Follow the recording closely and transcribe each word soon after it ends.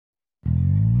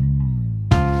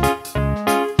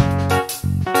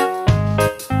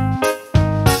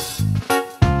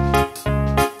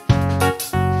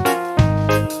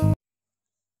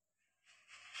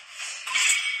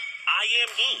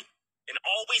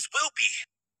always will be,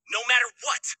 no matter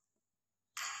what.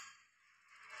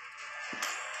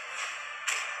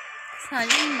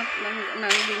 Sayang,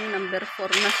 naging number 4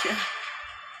 na siya.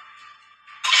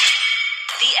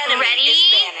 The enemy is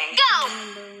banning. Go!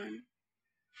 Number 1.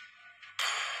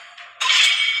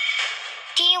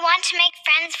 Do you want to make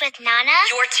friends with Nana?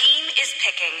 Your team is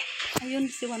picking. Ayun,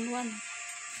 si 1-1.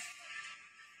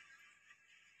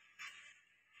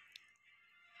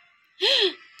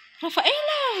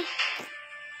 Rafaela!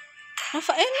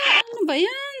 Rafaela, ano ba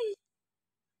yan?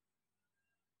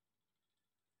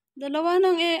 Dalawa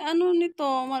nang ano nito,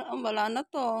 wala na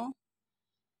to.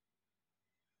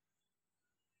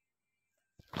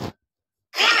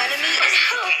 The enemy is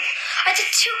home. Are the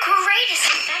two greatest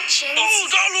inventions?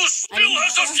 Old Alu still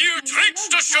has a few tricks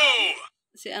to show.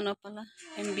 Si ano pala,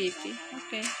 MVP.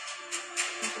 Okay.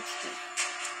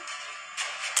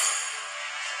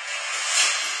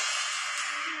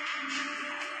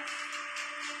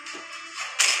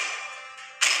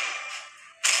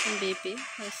 MVP.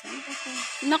 Okay.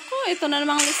 Naku, ito na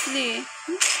namang Leslie.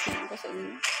 Ako sa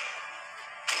inyo.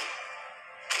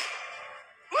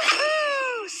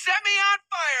 Woohoo! Set me on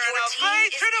fire and I'll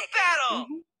blaze through the battle.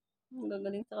 Ang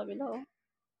gagaling sa kabila, oh.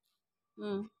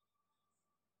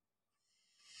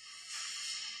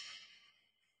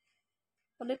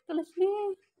 Palit ka,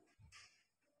 Leslie.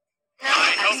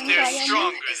 I hope they're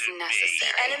stronger Is than me. necessary.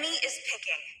 The enemy is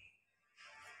picking.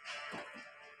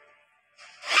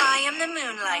 I am the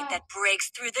moonlight that breaks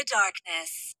through the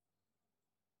darkness.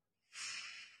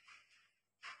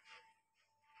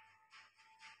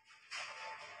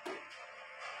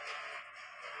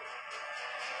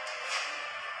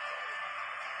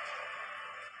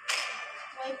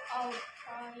 Wipe out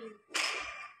time.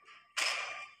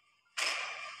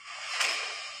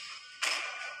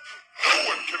 No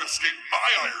one can escape my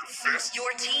iron fist.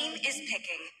 Your team is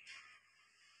picking.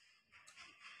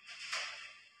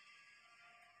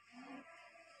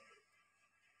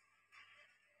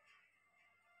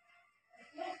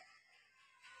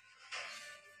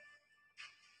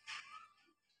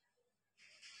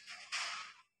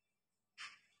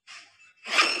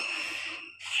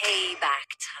 Payback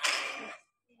time.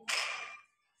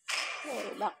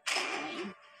 Back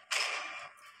time.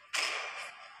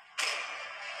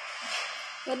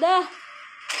 Ganda.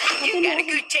 You got a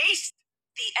good taste.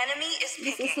 The enemy is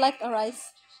This picking. is like a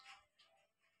rice.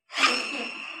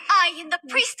 I am the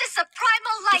priestess of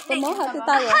primal lightning, mo, hati the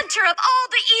tayo. hunter of all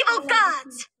the evil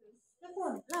gods.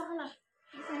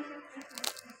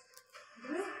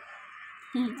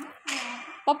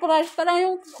 Paprice pa lang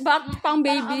yung pang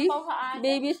baby.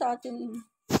 Baby sa atin.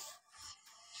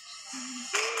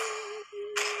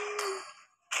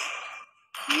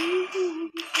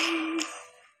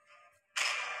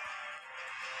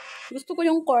 Gusto ko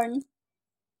yung corn.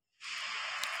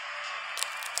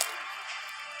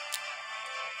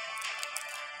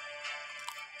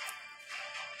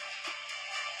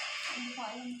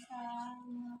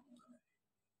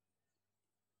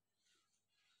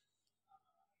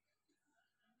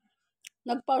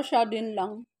 Nagpa-siya din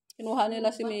lang. Kinuha nila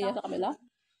si Mia sa kabila.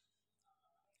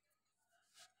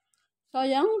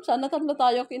 Sayang, sana tatlo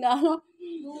tayo kinaano.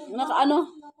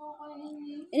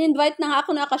 In-invite na nga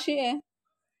ako na Akashi eh.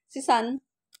 Si San.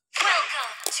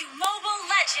 Welcome to Mobile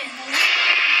Legends.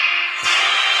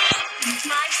 5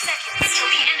 seconds till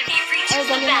the enemy reaches Ay, the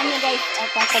galingan niya battle. guys.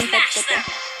 Pang-contact ko to.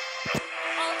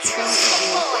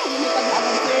 Lumipad na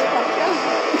agad siya.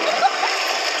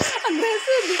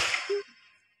 Aggressive.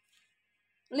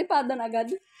 Lipadan agad.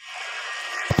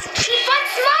 Keep on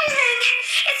smiling.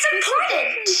 It's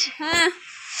important. Ha?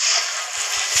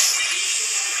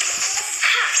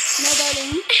 No,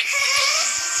 darling.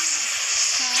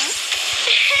 Ha?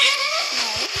 No.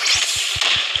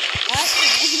 What?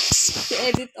 Si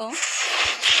Edith, oh.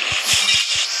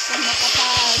 Kung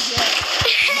makapag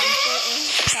bangko, eh.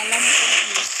 Kala mo ko.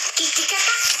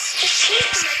 Ikikata, the key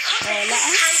to my Wala, confidence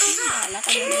ah. handles up. Wala ka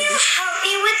Can na, you Edith. help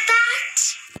me with that?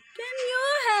 Can you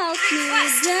help me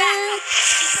with that?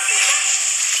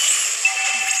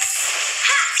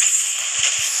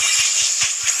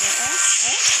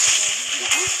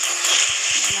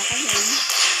 Wala ka yan.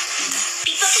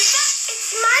 People think that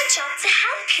it's my job to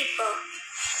help people.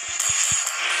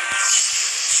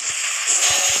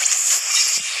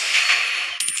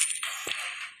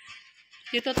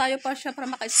 Dito tayo Parsha para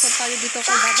maka-score tayo dito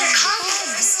kay Dr. Baba.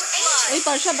 Converse, Uy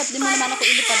Parsha, ba't di mo naman ako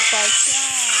ilipad Parsha?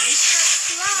 I have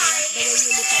The way fly.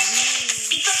 you lipad mo.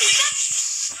 People think that.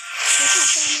 What's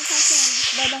happened?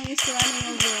 Babang is running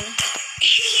over.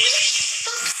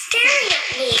 Stop staring at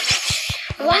me.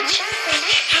 Watch out for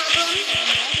my problem.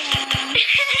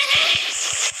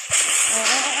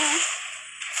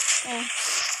 Oh.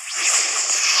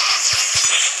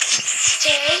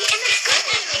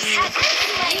 Nakuha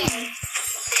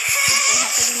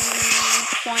ko din ng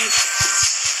point.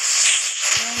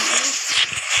 Ayan, guys.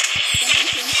 Ito na yung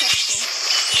screenshot ko.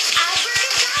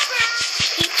 Abracadabra!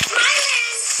 Keep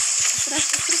smiling! Atras.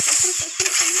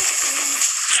 Ayan.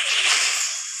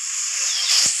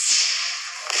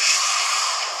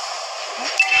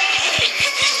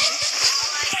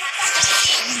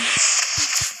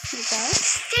 Ikaw?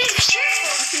 Stay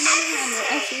cheerful. Sino yung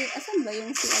asan ba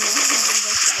yung si nag-invite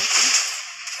sa akin?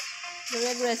 Very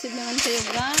aggressive naman kayo,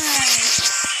 guys.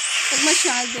 Huwag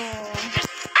masyado.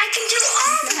 I can do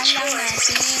all the Lahan lang chores.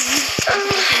 natin.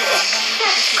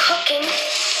 That's cooking.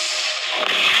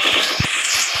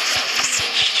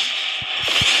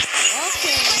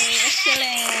 Okay,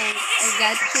 excellent. I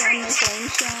got you on my flame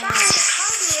shot.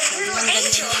 Call me a Ganyan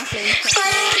little angel. yung flame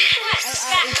shot.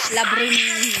 It's labrin.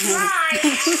 Fly.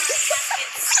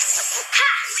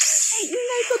 Ay,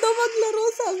 ingay ko daw maglaro,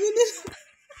 sabi nila.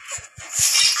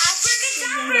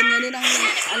 Yung ganyan din ang ni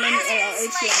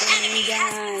LOH labrin,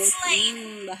 guys.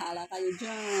 Bahala kayo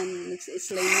dyan.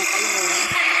 Nagsislay na kayo.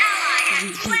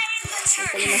 Huwag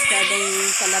kayo masyadong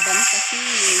palaban kasi.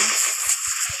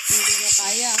 Hindi nyo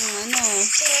kaya ang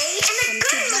Stay in a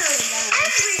good Consider mood ko, guys.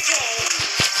 every day.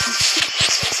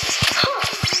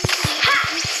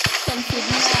 Config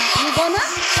na. You gonna?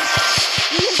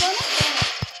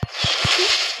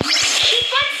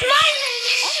 Keep on smiling.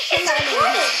 It's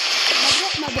important.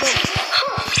 Mabrok.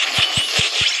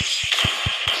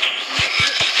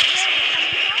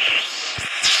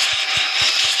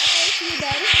 Okay, see you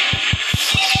there.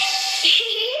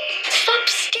 Stop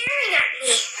staring at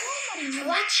me.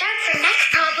 Watch out for neck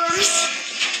problems.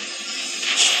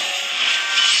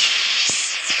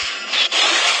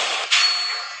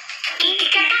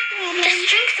 The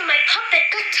strength of my puppet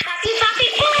got happy poppy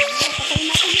boom. Patayin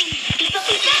natin yan. Beep up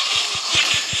beep up.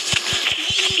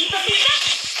 Beep up beep up.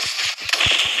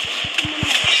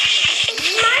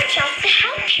 It's my job to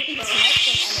help people.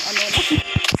 Ano na.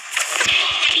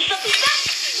 Beep up beep up.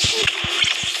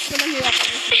 Ito lang hiwa ko.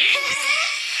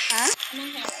 Ha?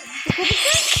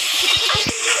 I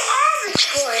can do all the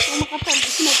chores Kung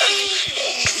makapag-snap.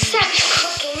 except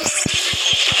cooking.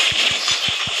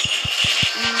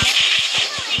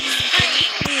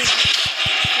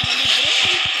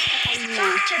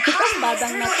 Bukas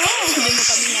badang na to. Hindi mo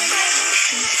kami na.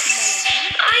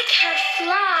 I can't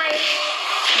fly.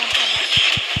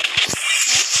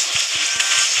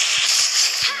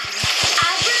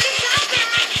 Abracadabra!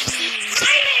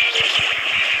 Smiling!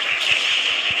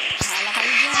 Bahala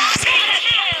kayo dyan.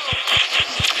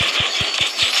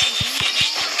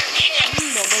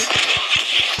 Double.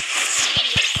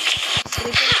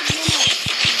 Triple kill na.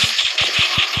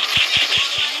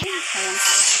 Sayang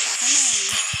kaya sa akin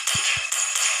na.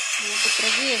 Mga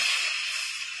putragis.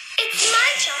 It's my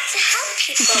job to help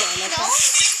people. Wala pa.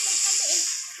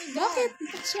 Bakit?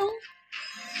 What's wrong?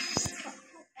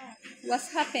 What's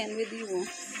happened with you?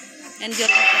 And your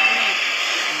internet.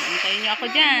 Antayin niyo ako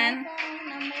dyan.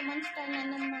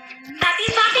 Papi,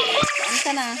 papi, boom! Saan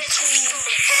ka na? Ano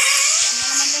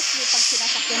naman Leslie? Pag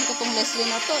sinasakyan ko tong Leslie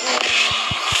na to,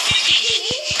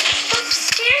 Stop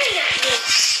staring at me.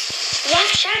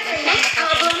 Watch out for neck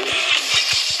problems.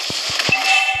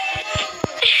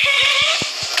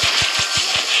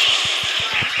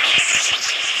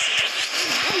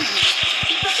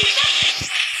 Beep up beep up.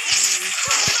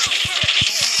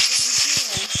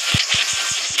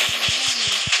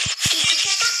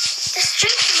 The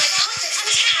strength of my puppet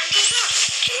is tangled up.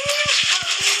 Can you help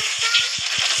me with that?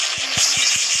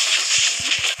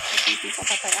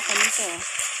 papatay ako nito.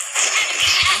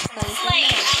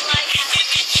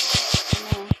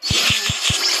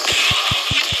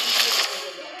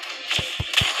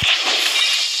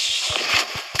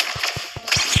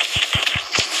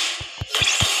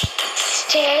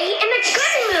 Stay in a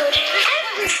good mood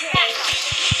every day.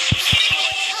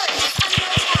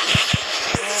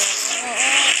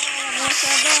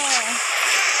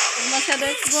 Masyado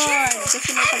export. Kasi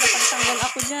may pagkakagtanggol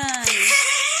ako dyan.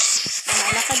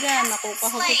 Mahala ka dyan. Nakuha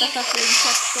ko kita sa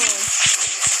screenshot ko.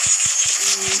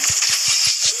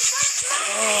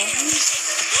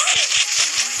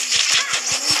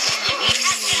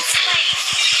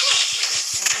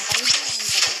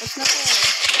 Tapos na to.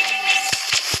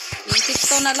 Mythic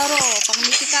to na laro. Pang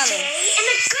mythical. Stay in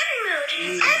a good mood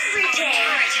every day.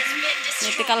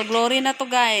 Mythical glory na to,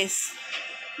 guys.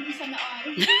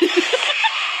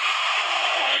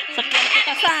 Sakyan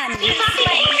kitasan.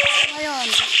 Ngayon.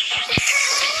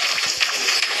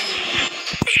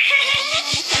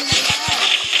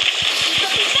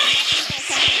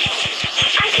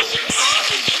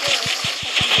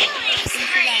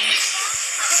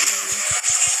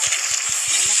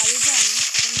 Wala kayo dyan.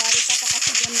 Kung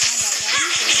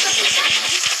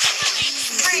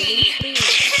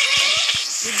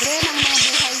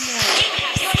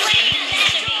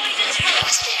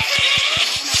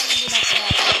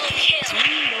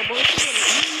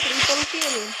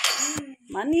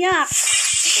Maniyak.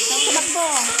 Isang tumakbo.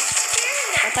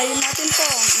 Patayin natin to.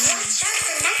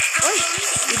 Uy,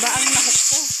 iba ang nahok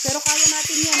ko. Pero kaya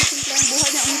natin yan. Simple ang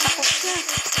buhay niya. Ang takot siya.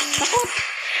 Takot.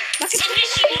 Bakit ka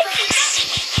takot?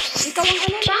 Ikaw ang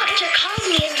ano? Doctor called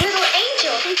me his little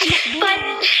angel, but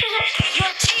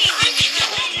Your team is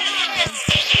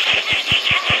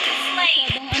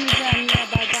Badang ano dyan, ya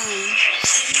badang.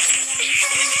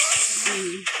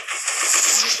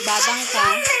 Badang ka.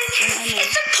 Yung ano.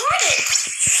 it's important.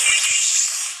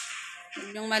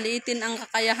 Yung maliitin ang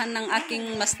kakayahan ng aking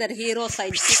master hero,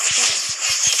 sidekick ko.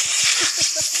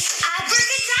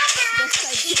 Abracadabra. Just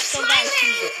sidekick ko guys.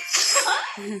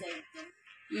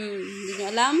 Hindi nyo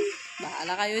alam?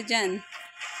 Bahala kayo dyan.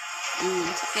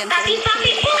 Sakyan ko Papi, ulit papi,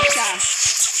 si Parsha. Ano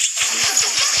si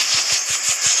Parsha?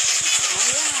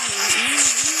 Ayan.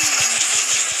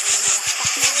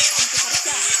 Malakpak na ang si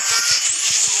Parsha.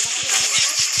 Bahala kayo.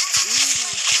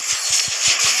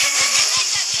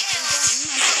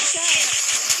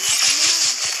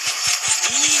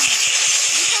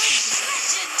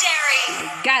 legendary.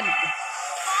 God!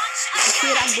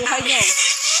 Isira ang buhay nyo.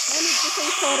 No need to say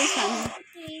sorry, son.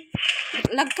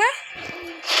 Lag ka?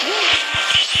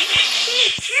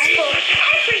 Careful,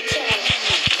 everything.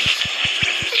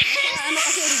 Ano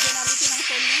kasi originality ng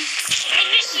phone yun?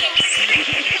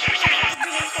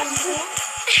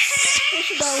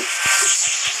 Push daw.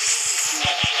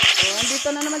 Andito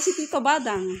na naman si Tito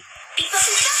Badang.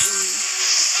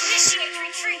 Initiate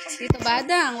retreat. Tito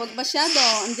Badang, wag masyado.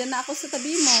 Andyan na ako sa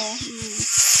tabi mo.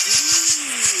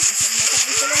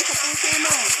 Ito lang sa puso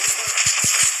mo.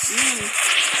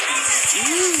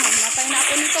 Matay na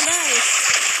ako nito, guys.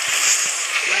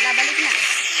 Wala, balik na.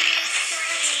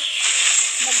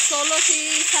 Nag-solo si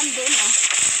Sam doon, oh.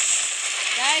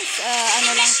 Guys,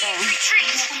 ano lang to.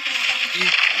 Retreat.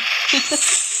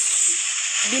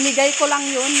 Binigay ko lang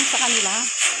yun sa kanila.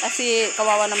 Kasi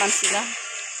kawawa naman sila.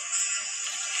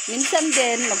 Minsan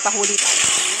din, magpahuli tayo.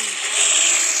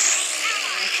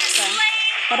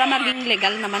 Para maging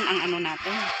legal naman ang ano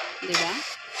natin. Di ba?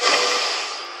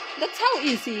 That's how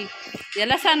easy.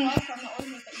 Yalasan.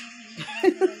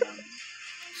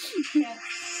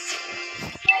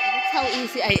 That's how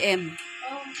easy I am.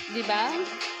 Di ba?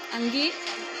 Anggi?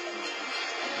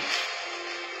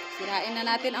 Sirain na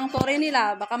natin ang tore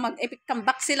nila. Baka mag-epic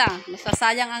comeback sila.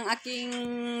 Masasayang ang aking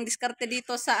diskarte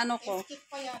dito sa ano ko.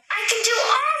 I can do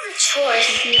all the chores.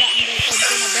 Sira ang record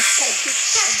ko na best sidekick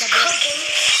of the best. Cooking.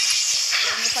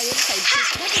 Alam mo pa yun, sidekick.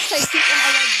 Bakit sidekick ang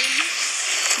award din?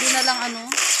 Hindi na lang ano.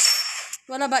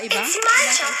 Wala ba iba? It's my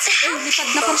job to help Lipad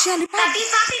na pa siya, lipad. Papi,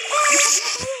 papi,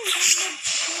 push.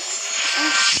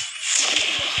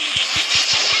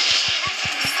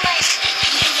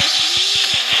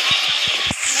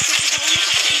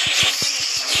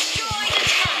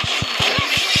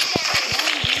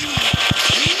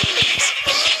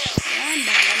 Yan,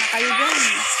 bahala na kayo dyan.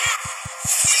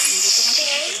 Dito kasi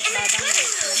babang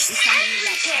isahan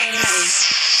nila. Kanina eh.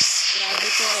 Grabe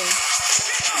ko eh.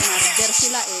 Murder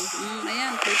sila eh.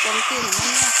 Ayan, triple kill.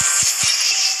 Manyak.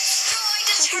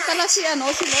 Kasi pala si ano,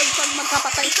 si Lord pag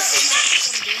magkapatay siya ay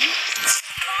mag-score din.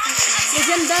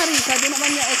 Legendary. Sabi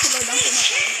naman niya si Lord ang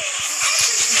pumatay.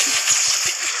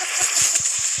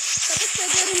 Tapos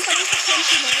pwede rin pala sakyan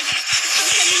si Lord.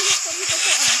 Kasi sa mga story ko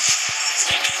po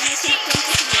may sinakyan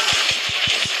ko si Lord.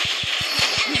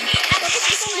 Tapos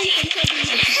isang hintong sabi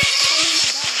niya, kanina daw.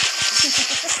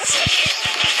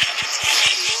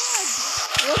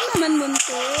 Huwag naman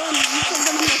munton. Huwag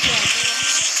naman masyado.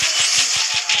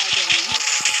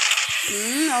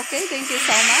 Okay, thank you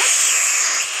so much.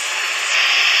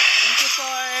 Thank you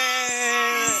for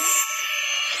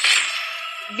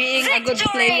being a good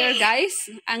player, guys.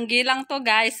 Ang G lang to,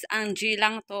 guys. Ang G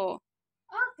lang to.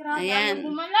 Grabe, Ayan.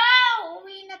 gumalaw.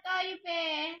 Uwi na tayo,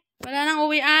 pe. Wala nang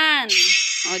uwian.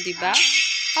 O, diba?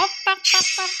 Pak, pak, pak,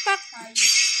 pak, pak.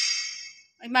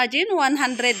 Imagine,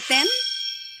 110.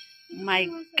 My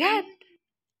God.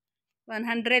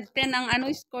 110 ang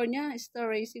ano score niya. Star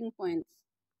racing points.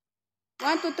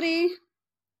 1, 2, 3.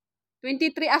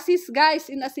 23 assists, guys,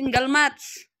 in a single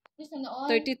match. Gusto noon.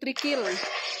 33 kill.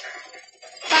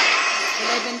 Pak.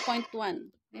 11.1.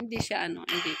 Hindi siya ano,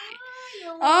 MVP.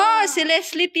 Oh, si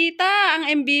Leslie Tita, ang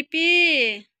MVP.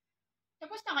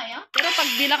 Tapos na kayo? Pero pag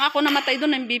bilang ako namatay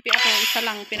doon, MVP ako. Isa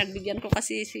lang, pinagbigyan ko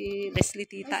kasi si Leslie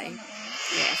Tita eh.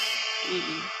 Yes.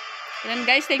 Then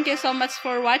guys, thank you so much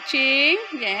for watching.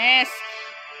 Yes.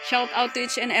 Shout out to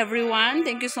each and everyone.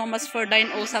 Thank you so much for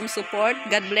thine awesome support.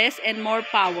 God bless and more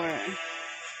power.